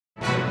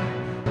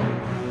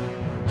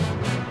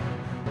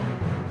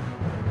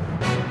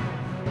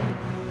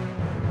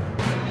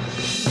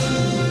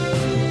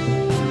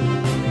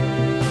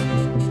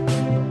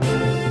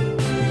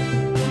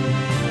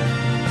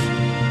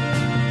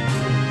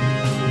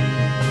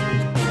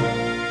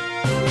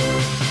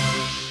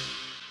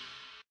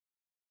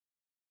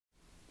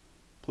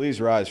Please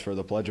rise for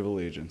the Pledge of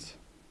Allegiance.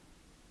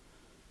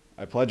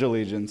 I pledge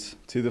allegiance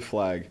to the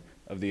flag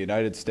of the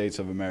United States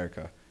of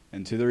America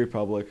and to the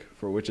republic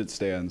for which it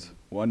stands,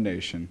 one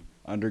nation,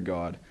 under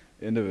God,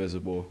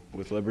 indivisible,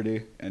 with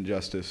liberty and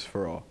justice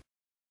for all.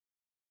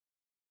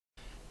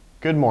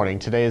 Good morning.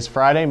 Today is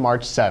Friday,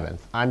 March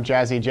 7th. I'm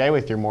Jazzy J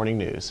with your morning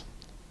news.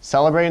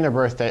 Celebrating their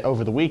birthday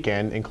over the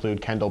weekend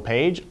include Kendall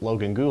Page,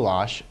 Logan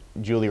Goulash,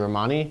 Julie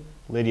Romani,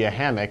 Lydia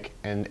Hammock,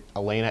 and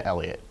Elena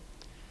Elliott.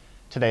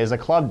 Today is a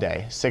club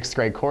day. 6th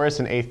grade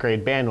chorus and 8th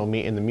grade band will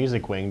meet in the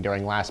music wing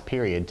during last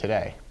period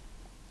today.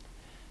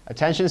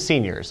 Attention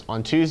seniors,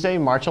 on Tuesday,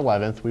 March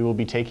 11th, we will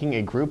be taking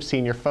a group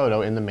senior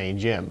photo in the main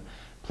gym.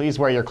 Please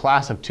wear your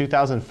class of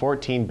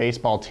 2014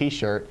 baseball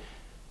t-shirt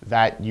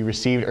that you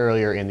received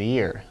earlier in the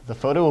year. The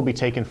photo will be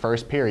taken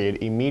first period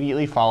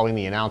immediately following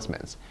the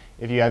announcements.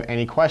 If you have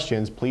any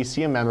questions, please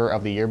see a member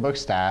of the yearbook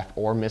staff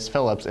or Miss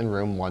Phillips in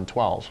room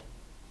 112.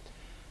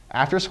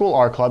 After School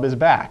Art Club is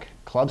back.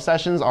 Club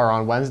sessions are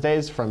on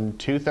Wednesdays from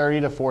 2:30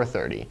 to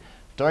 4:30.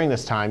 During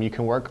this time, you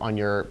can work on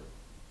your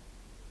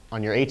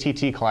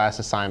ATT class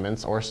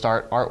assignments or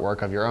start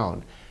artwork of your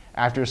own.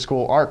 After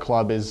School Art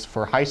Club is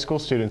for high school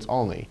students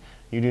only.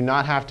 You do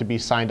not have to be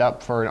signed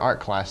up for an art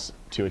class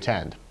to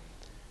attend.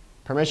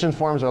 Permission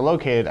forms are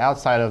located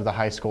outside of the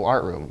high school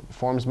art room.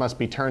 Forms must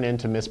be turned in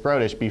to Miss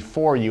Brodish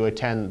before you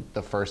attend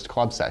the first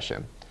club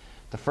session.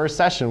 The first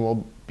session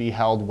will be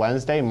held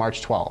Wednesday,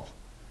 March 12th.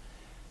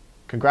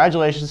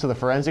 Congratulations to the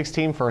forensics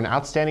team for an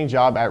outstanding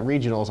job at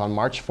regionals on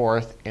March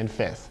 4th and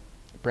 5th.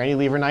 Brandy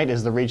Levernight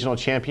is the regional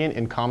champion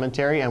in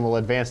commentary and will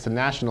advance to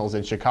nationals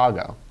in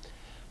Chicago.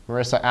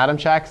 Marissa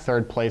Adamchak,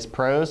 3rd place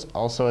pros,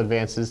 also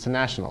advances to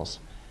nationals.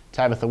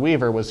 Tabitha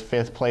Weaver was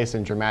 5th place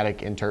in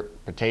dramatic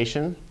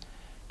interpretation.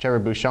 Trevor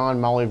Bouchon,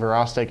 Molly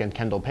Verostek, and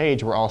Kendall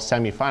Page were all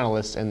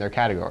semi-finalists in their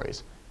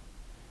categories.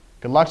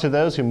 Good luck to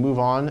those who move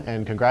on,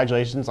 and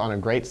congratulations on a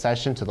great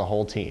session to the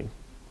whole team.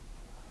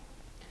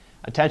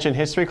 Attention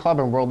History Club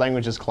and World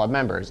Languages Club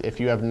members, if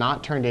you have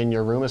not turned in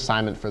your room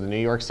assignment for the New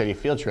York City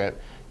field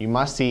trip, you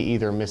must see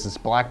either Mrs.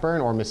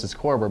 Blackburn or Mrs.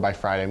 Korber by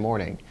Friday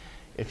morning.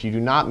 If you do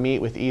not meet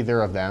with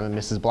either of them,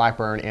 Mrs.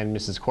 Blackburn and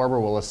Mrs. Korber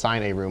will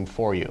assign a room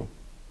for you.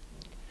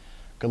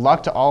 Good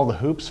luck to all the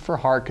Hoops for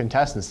Heart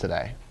contestants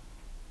today.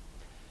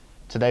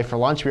 Today for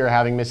lunch we are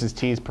having Mrs.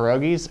 T's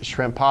pierogies,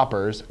 shrimp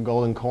poppers,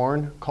 golden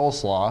corn,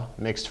 coleslaw,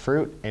 mixed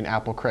fruit, and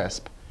apple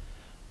crisp.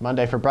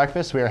 Monday for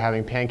breakfast, we are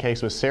having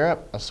pancakes with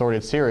syrup,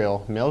 assorted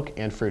cereal, milk,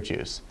 and fruit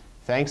juice.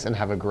 Thanks and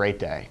have a great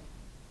day.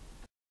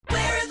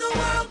 Where in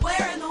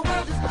the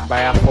world is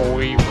Baffle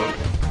Weaver?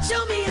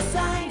 Show me a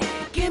sign,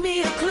 give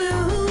me a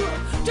clue.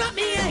 Drop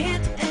me a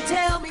hint and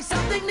tell me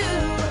something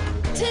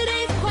new.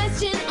 Today's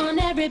question on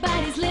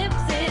everybody's lips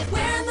is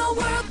Where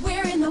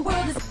in the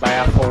world is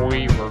Baffle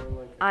Weaver?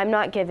 I'm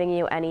not giving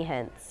you any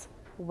hints.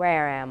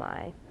 Where am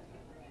I?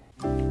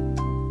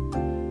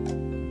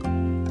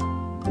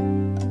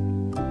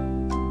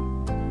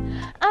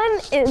 I'm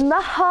in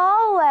the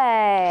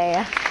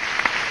hallway.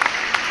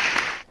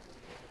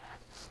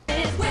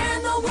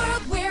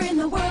 Where in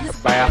the world is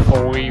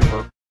Baffle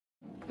Weaver?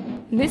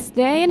 This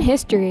Day in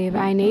History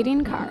by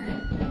Nadine Carr.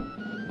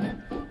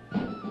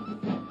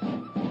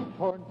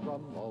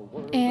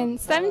 In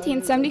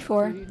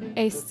 1774,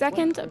 a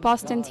second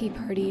Boston Tea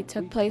Party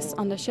took place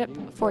on the ship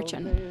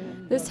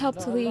Fortune. This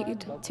helped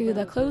lead to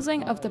the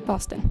closing of the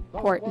Boston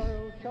port.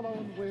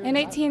 In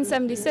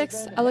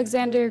 1876,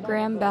 Alexander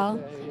Graham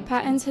Bell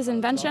patents his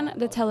invention,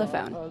 the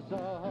telephone.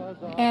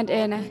 And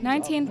in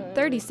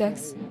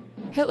 1936,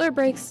 Hitler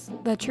breaks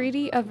the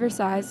Treaty of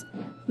Versailles,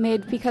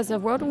 made because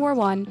of World War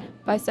I,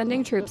 by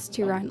sending troops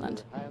to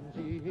Rhineland.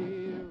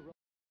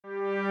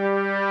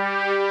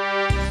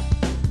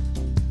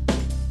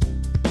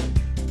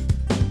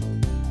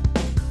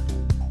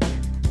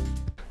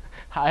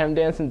 Hi, I'm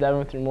Danson Devin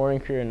with your morning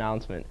career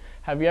announcement.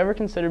 Have you ever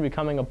considered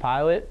becoming a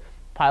pilot?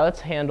 Pilots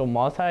handle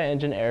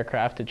multi-engine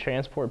aircraft to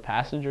transport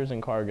passengers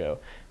and cargo.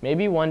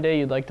 Maybe one day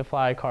you'd like to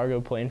fly a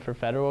cargo plane for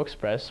Federal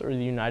Express or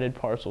the United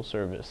Parcel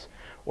Service.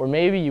 Or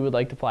maybe you would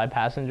like to fly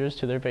passengers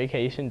to their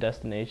vacation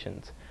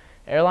destinations.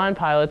 Airline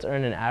pilots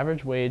earn an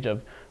average wage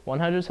of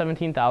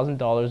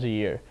 $117,000 a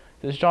year.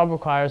 This job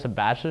requires a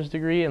bachelor's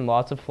degree and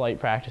lots of flight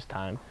practice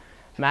time.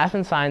 Math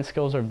and science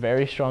skills are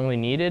very strongly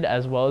needed,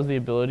 as well as the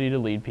ability to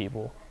lead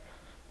people.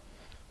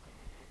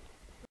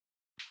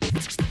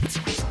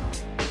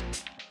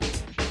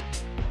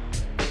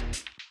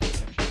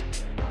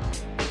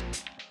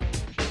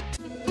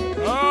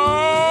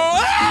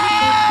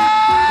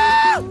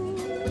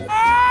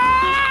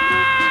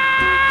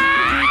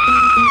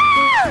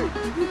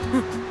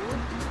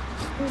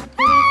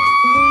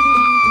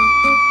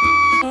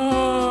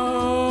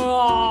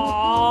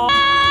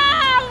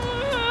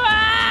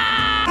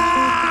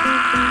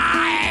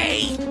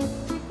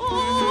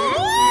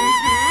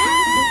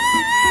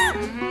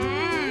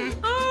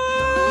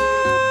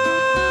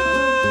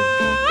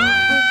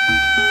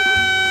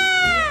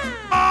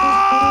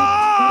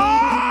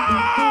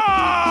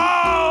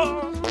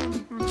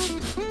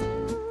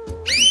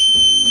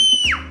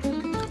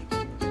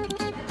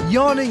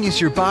 Yawning is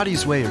your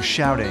body's way of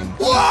shouting.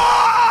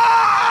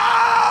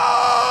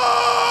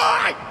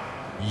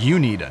 You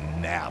need a